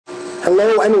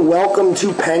Hello and welcome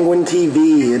to Penguin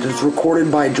TV. It is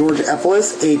recorded by George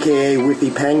Effelis, aka Whiffy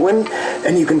Penguin,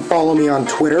 and you can follow me on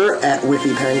Twitter at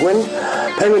Whiffy Penguin.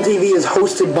 Penguin TV is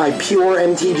hosted by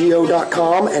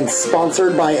PureMTGO.com and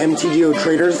sponsored by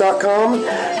MTGOTraders.com.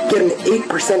 Get an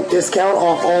 8% discount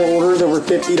off all orders over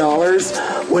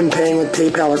 $50 when paying with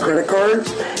PayPal or credit card.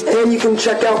 And you can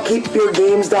check out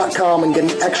CapeFearGames.com and get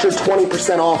an extra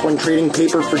 20% off when trading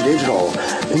paper for digital.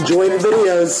 Enjoy the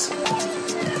videos.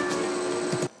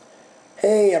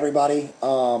 Hey everybody,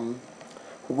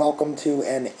 welcome to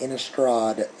an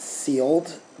Innistrad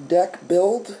sealed deck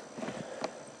build.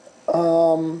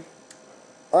 I'm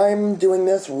doing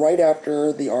this right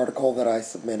after the article that I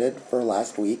submitted for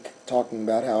last week, talking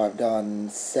about how I've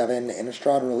done 7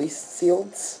 Innistrad release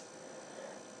sealeds,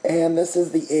 and this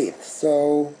is the 8th,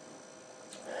 so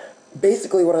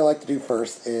basically what I like to do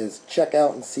first is check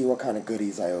out and see what kind of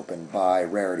goodies I open by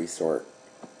rarity sort.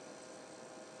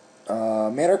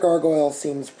 Mana Gargoyle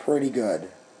seems pretty good.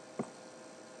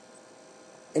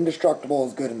 Indestructible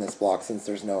is good in this block since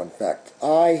there's no infect.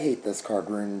 I hate this card,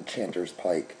 Rune Chanter's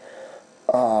Pike.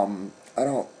 I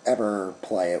don't ever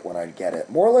play it when I get it.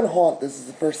 Moorland Haunt, this is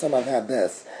the first time I've had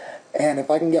this, and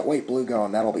if I can get white blue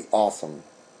going, that'll be awesome.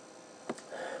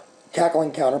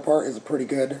 Cackling Counterpart is a pretty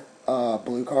good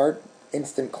blue card.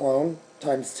 Instant Clone,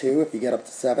 ×2 if you get up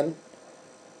to 7.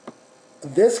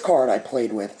 This card I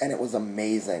played with, and it was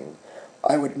amazing.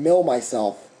 I would mill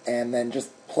myself and then just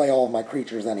play all of my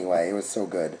creatures anyway. It was so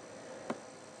good.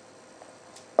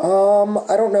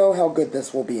 I don't know how good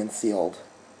this will be in sealed.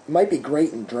 It might be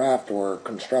great in draft or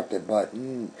constructed, but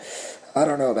I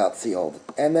don't know about sealed.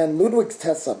 And then Ludwig's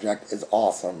Test Subject is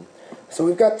awesome. So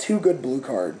we've got 2 good blue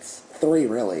cards. 3,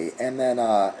 really. And then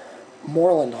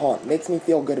Moorland Haunt makes me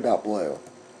feel good about blue.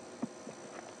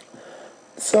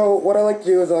 So what I like to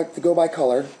do is I like to go by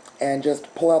color and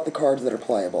just pull out the cards that are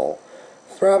playable.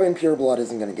 Thraben Pureblood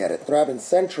isn't going to get it. Thraben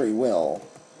Sentry will.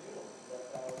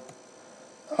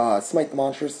 Smite the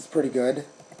Monstrous is pretty good.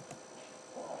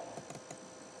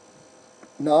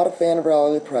 Not a fan of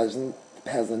Rally the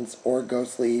Peasants or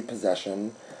Ghostly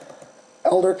Possession.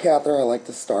 Elder Cather I like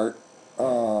to start.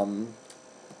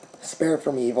 Spare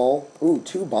from Evil. Ooh,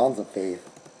 2 Bonds of Faith.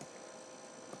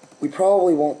 We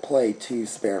probably won't play 2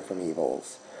 Spare from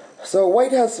Evils. So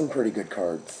white has some pretty good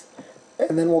cards.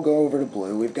 And then we'll go over to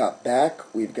blue. We've got Back,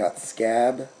 we've got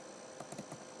Scab,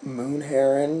 Moon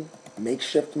Heron,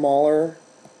 Makeshift Mauler,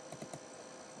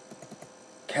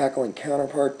 Cackling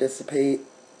Counterpart, Dissipate.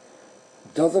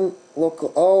 Doesn't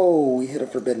look... Oh, we hit a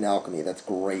Forbidden Alchemy. That's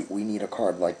great. We need a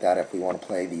card like that if we want to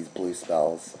play these blue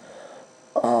spells.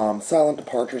 Silent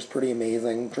Departure is pretty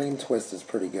amazing. Dream Twist is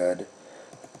pretty good.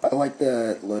 I like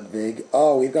the Ludwig.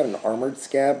 Oh, we've got an Armored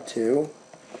Scab, too.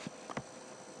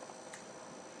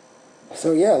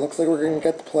 So yeah, it looks like we're going to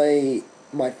get to play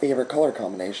my favorite color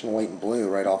combination, white and blue,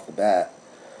 right off the bat.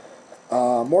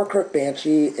 Morkrook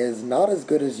Banshee is not as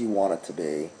good as you want it to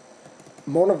be.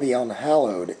 Mourn of the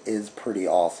Unhallowed is pretty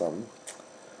awesome.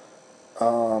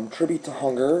 Tribute to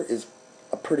Hunger is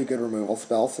a pretty good removal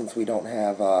spell since we don't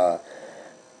have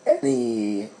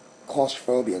any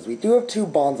claustrophobias. We do have 2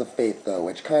 Bonds of Faith, though,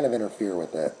 which kind of interfere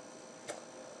with it.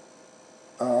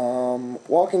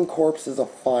 Walking Corpse is a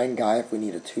fine guy if we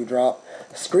need a 2-drop.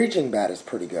 Screeching Bat is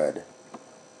pretty good.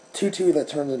 2/2 that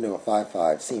turns into a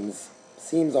 5/5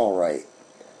 seems alright.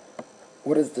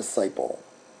 What is Disciple?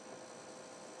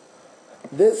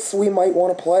 This we might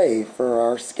want to play for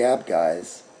our Scab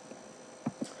guys.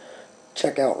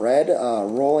 Check out red.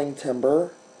 Rolling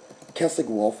Timber. Kessig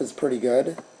Wolf is pretty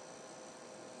good.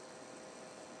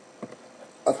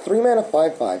 A 3-mana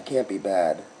 5/5 can't be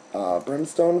bad.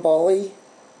 Brimstone Volley.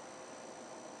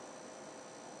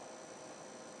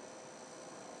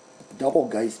 Double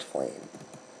Geist Flame.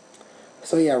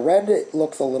 So yeah, red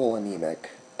looks a little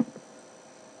anemic.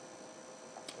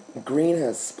 Green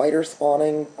has Spider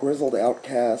Spawning, Grizzled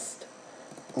Outcast,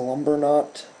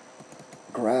 Lumbernut,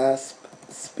 Grasp,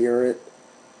 Spirit,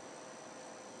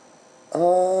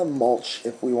 Mulch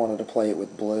if we wanted to play it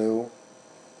with blue.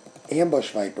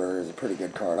 Ambush Viper is a pretty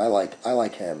good card. I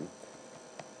like him.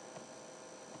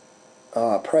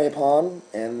 Prey Upon,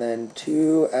 and then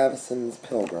 2 Avacyn's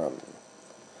Pilgrim.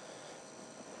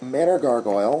 Mana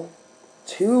Gargoyle.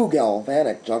 2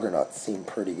 Galvanic Juggernauts seem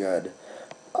pretty good.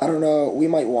 I don't know, we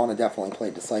might want to definitely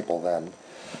play Disciple then.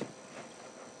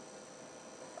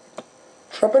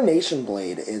 Trepanation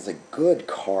Blade is a good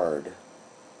card.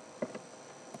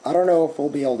 I don't know if we'll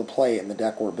be able to play it in the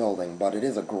deck we're building, but it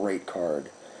is a great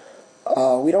card.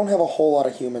 We don't have a whole lot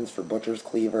of humans for Butcher's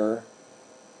Cleaver,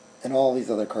 and all these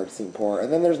other cards seem poor.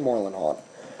 And then there's Moorland Haunt.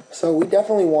 So we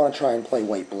definitely want to try and play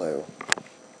white-blue.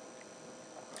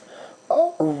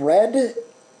 Red,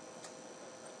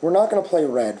 we're not going to play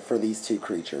red for these two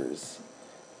creatures.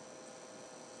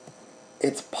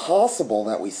 It's possible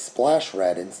that we splash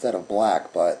red instead of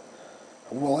black, but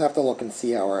we'll have to look and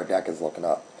see how our deck is looking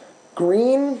up.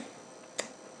 Green,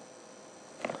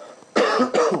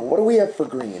 what do we have for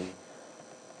green?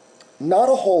 Not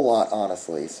a whole lot,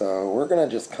 honestly, so we're going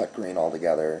to just cut green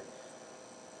altogether.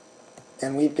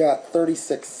 And we've got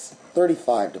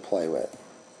 35 to play with.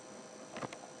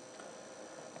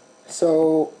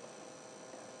 So,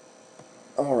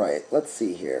 alright, let's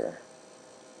see here.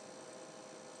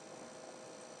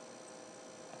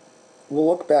 We'll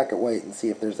look back at white and see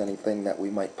if there's anything that we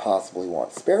might possibly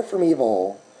want. Spare from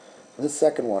Evil, the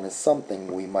second one, is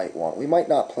something we might want. We might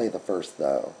not play the first,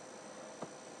 though.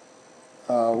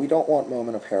 We don't want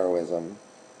Moment of Heroism.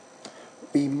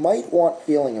 We might want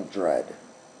Feeling of Dread.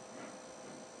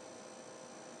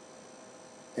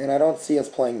 And I don't see us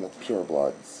playing the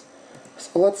Purebloods.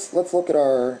 So let's look at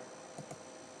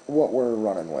what we're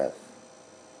running with.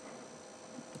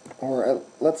 Or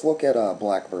let's look at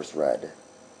black versus red.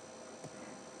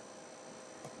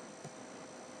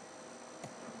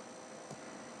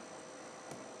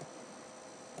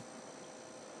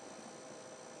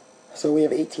 So we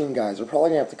have 18 guys. We're probably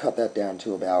going to have to cut that down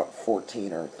to about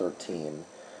 14 or 13.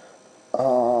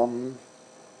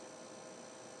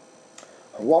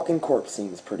 Walking Corpse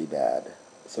seems pretty bad,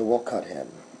 so we'll cut him.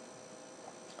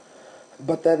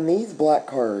 But then these black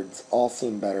cards all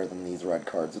seem better than these red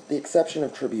cards, with the exception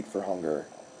of Tribute for Hunger,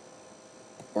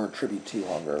 or Tribute to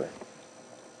Hunger.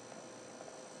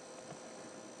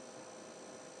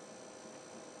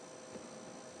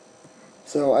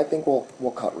 So I think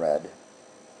we'll cut red.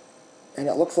 And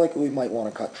it looks like we might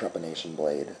want to cut Trepanation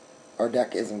Blade. Our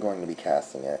deck isn't going to be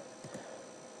casting it.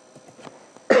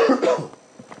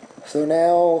 So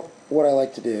now, what I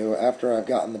like to do, after I've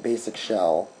gotten the basic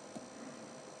shell,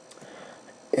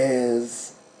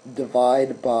 is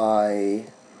divide by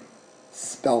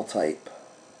spell type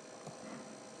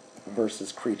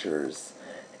versus creatures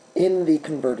in the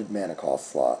converted mana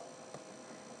cost slot.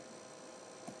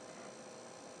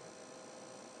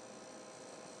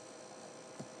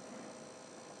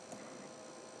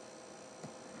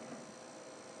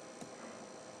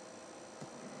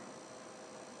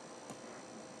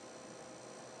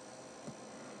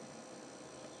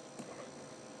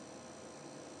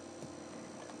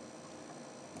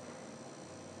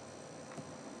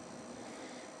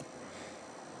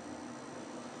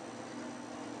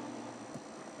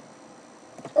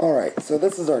 Alright, so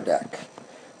this is our deck,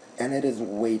 and it is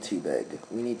way too big.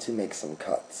 We need to make some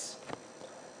cuts.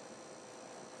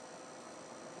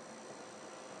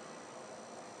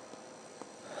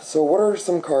 So what are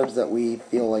some cards that we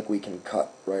feel like we can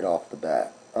cut right off the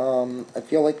bat? I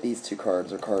feel like these two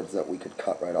cards are cards that we could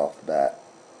cut right off the bat.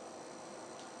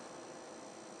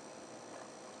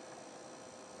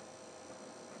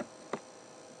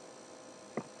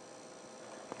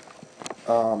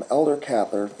 Elder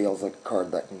Cather feels like a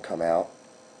card that can come out.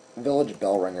 Village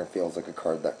Bellringer feels like a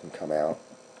card that can come out.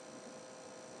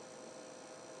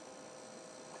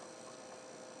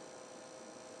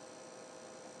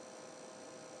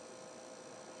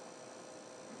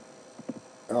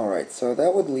 Alright, so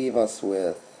that would leave us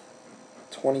with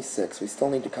 26. We still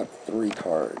need to cut 3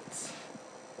 cards.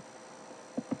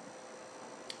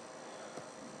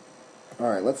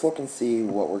 Alright, let's look and see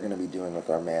what we're going to be doing with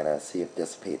our mana, see if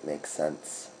Dissipate makes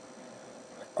sense.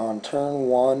 On turn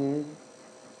 1,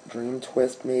 Dream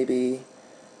Twist maybe.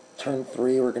 Turn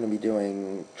 3, we're going to be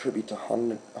doing Tribute to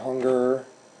Hunger.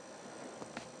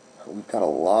 We've got a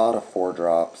lot of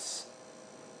 4-drops.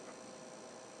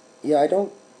 Yeah, I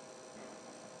don't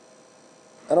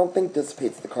think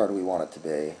Dissipate's the card we want it to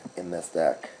be in this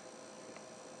deck.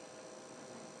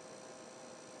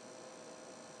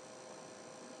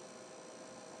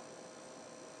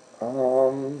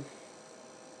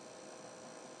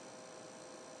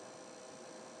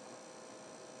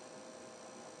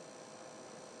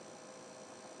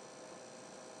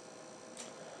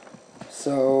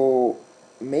 So,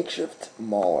 Makeshift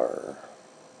Mauler.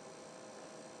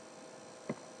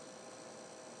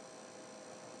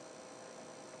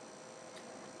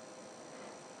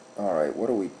 Alright, what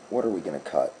are we gonna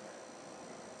cut?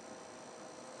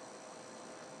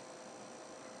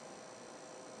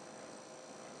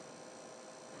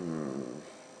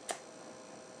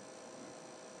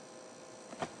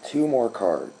 Two more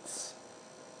cards.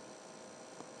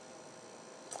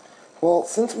 Well,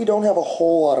 since we don't have a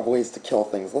whole lot of ways to kill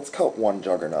things, let's cut 1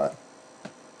 Juggernaut.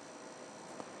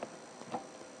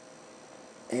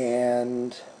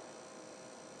 And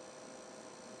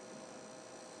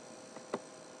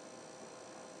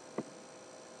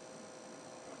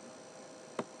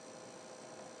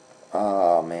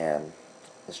man.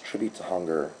 This Tribute to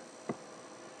Hunger.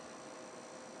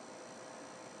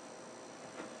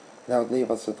 That would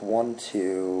leave us with 1,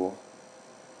 2,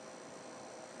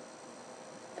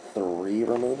 3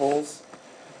 removals.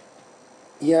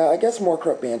 Yeah, I guess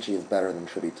Moorcroak Banshee is better than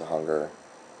Tribute to Hunger.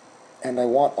 And I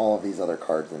want all of these other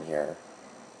cards in here.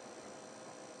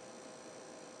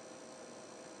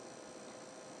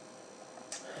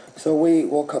 So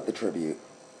we'll cut the Tribute.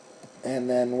 And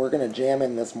then we're going to jam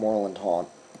in this Moorland Haunt.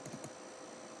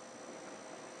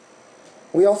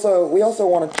 We also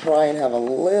want to try and have a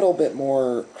little bit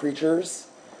more creatures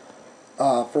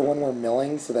for when we're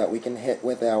milling so that we can hit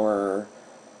with our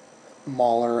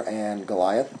Mauler and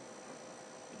Goliath.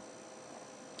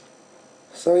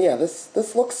 So yeah,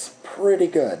 this looks pretty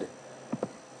good.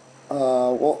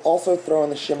 We'll also throw in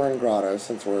the Shimmering Grotto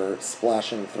since we're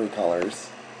splashing 3 colors.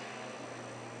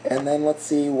 And then let's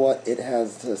see what it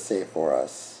has to say for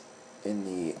us in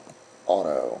the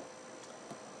auto.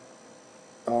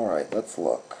 Alright, let's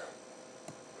look.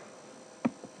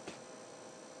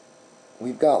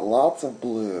 We've got lots of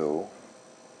blue,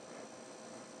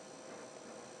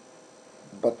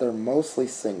 but they're mostly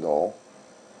single.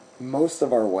 Most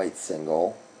of our white's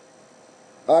single.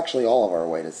 Actually, all of our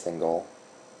white is single.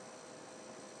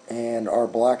 And our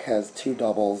black has 2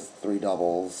 doubles, 3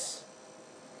 doubles.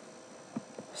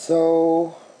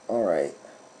 So, alright.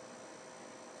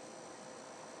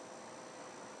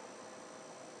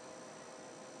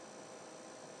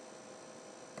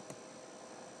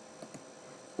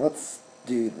 Let's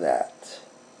do that.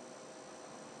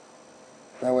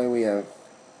 That way we have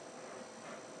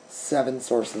 7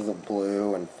 sources of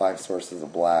blue and 5 sources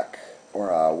of black,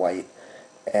 or white,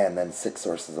 and then 6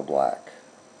 sources of black.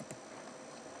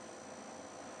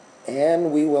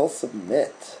 And we will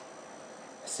submit.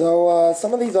 So,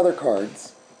 some of these other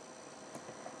cards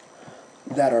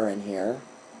that are in here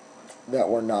that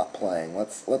we're not playing,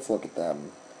 let's look at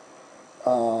them.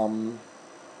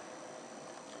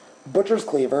 Butcher's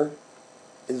Cleaver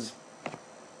is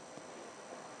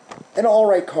an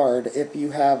alright card if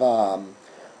you have a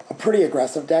pretty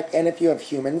aggressive deck, and if you have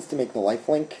humans to make the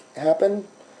lifelink happen.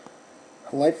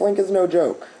 Lifelink is no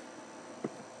joke.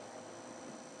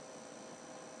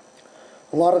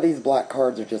 A lot of these black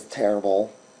cards are just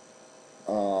terrible.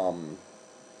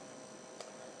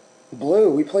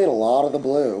 Blue, we played a lot of the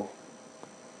blue.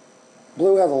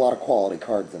 Blue has a lot of quality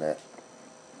cards in it.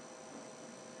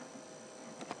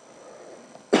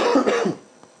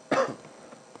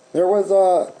 There was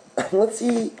let's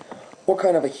see what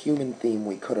kind of a human theme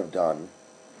we could have done.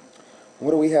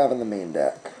 What do we have in the main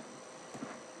deck?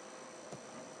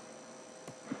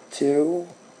 2,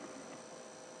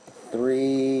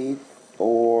 3,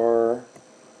 4,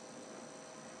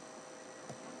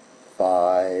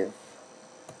 5,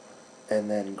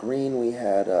 and then green we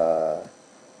had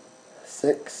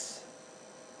 6,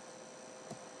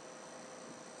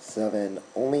 7,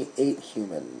 only 8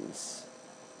 humans.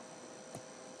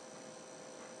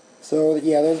 So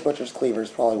yeah, those Butcher's Cleavers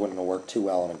probably wouldn't have worked too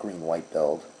well in a green-white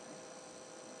build.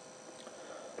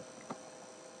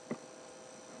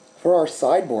 For our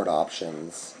sideboard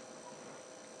options,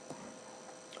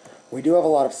 we do have a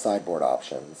lot of sideboard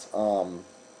options.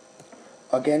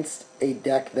 Against a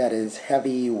deck that is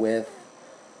heavy with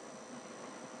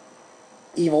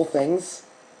evil things,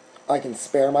 I can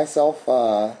spare myself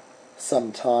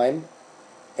some time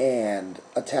and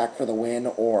attack for the win,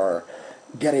 or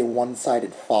get a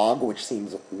one-sided fog, which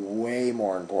seems way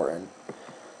more important.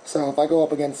 So if I go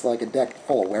up against like a deck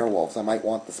full of werewolves, I might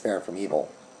want the spare from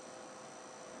evil.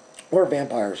 Or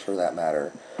vampires, for that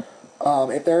matter.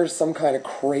 If there's some kind of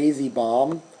crazy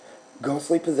bomb,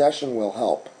 Ghostly Possession will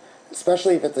help.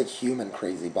 Especially if it's a human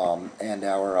crazy bomb, and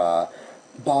our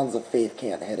Bonds of Faith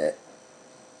can't hit it.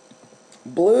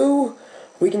 Blue,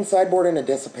 we can sideboard in a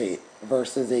Dissipate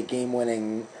versus a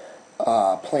game-winning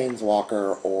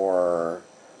Planeswalker or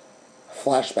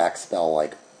flashback spell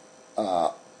like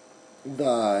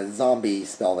the zombie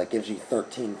spell that gives you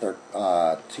 13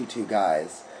 2/2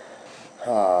 guys.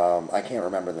 I can't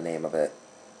remember the name of it.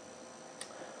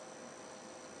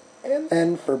 And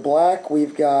then for black,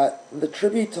 we've got the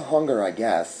Tribute to Hunger, I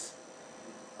guess.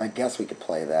 I guess we could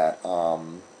play that.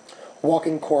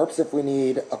 Walking Corpse if we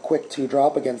need a quick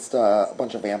 2-drop against a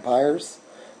bunch of vampires,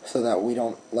 so that we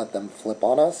don't let them flip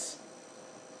on us.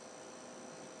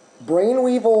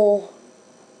 Brainweevil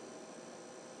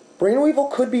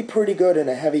could be pretty good in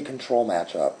a heavy control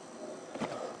matchup.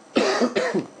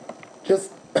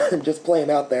 just play him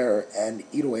out there and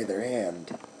eat away their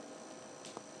hand.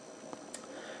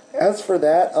 As for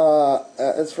that,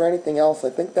 as for anything else, I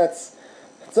think that's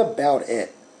about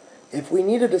it. If we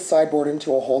needed to sideboard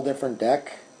into a whole different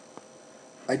deck,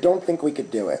 I don't think we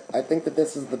could do it. I think that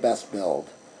this is the best build.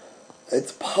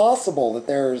 It's possible that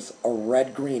there's a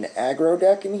red-green aggro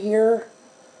deck in here.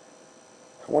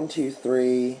 1, 2,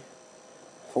 3,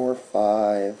 4,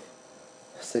 5,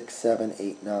 6, 7,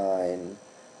 8, 9,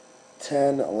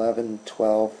 10, 11,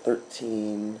 12,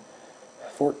 13,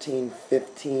 14,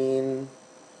 15,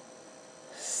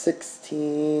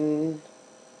 16.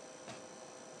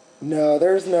 No,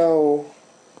 there's no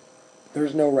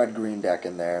red-green deck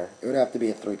in there. It would have to be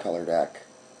a 3-color deck.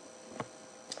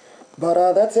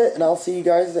 But that's it, and I'll see you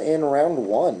guys in round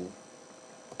 1.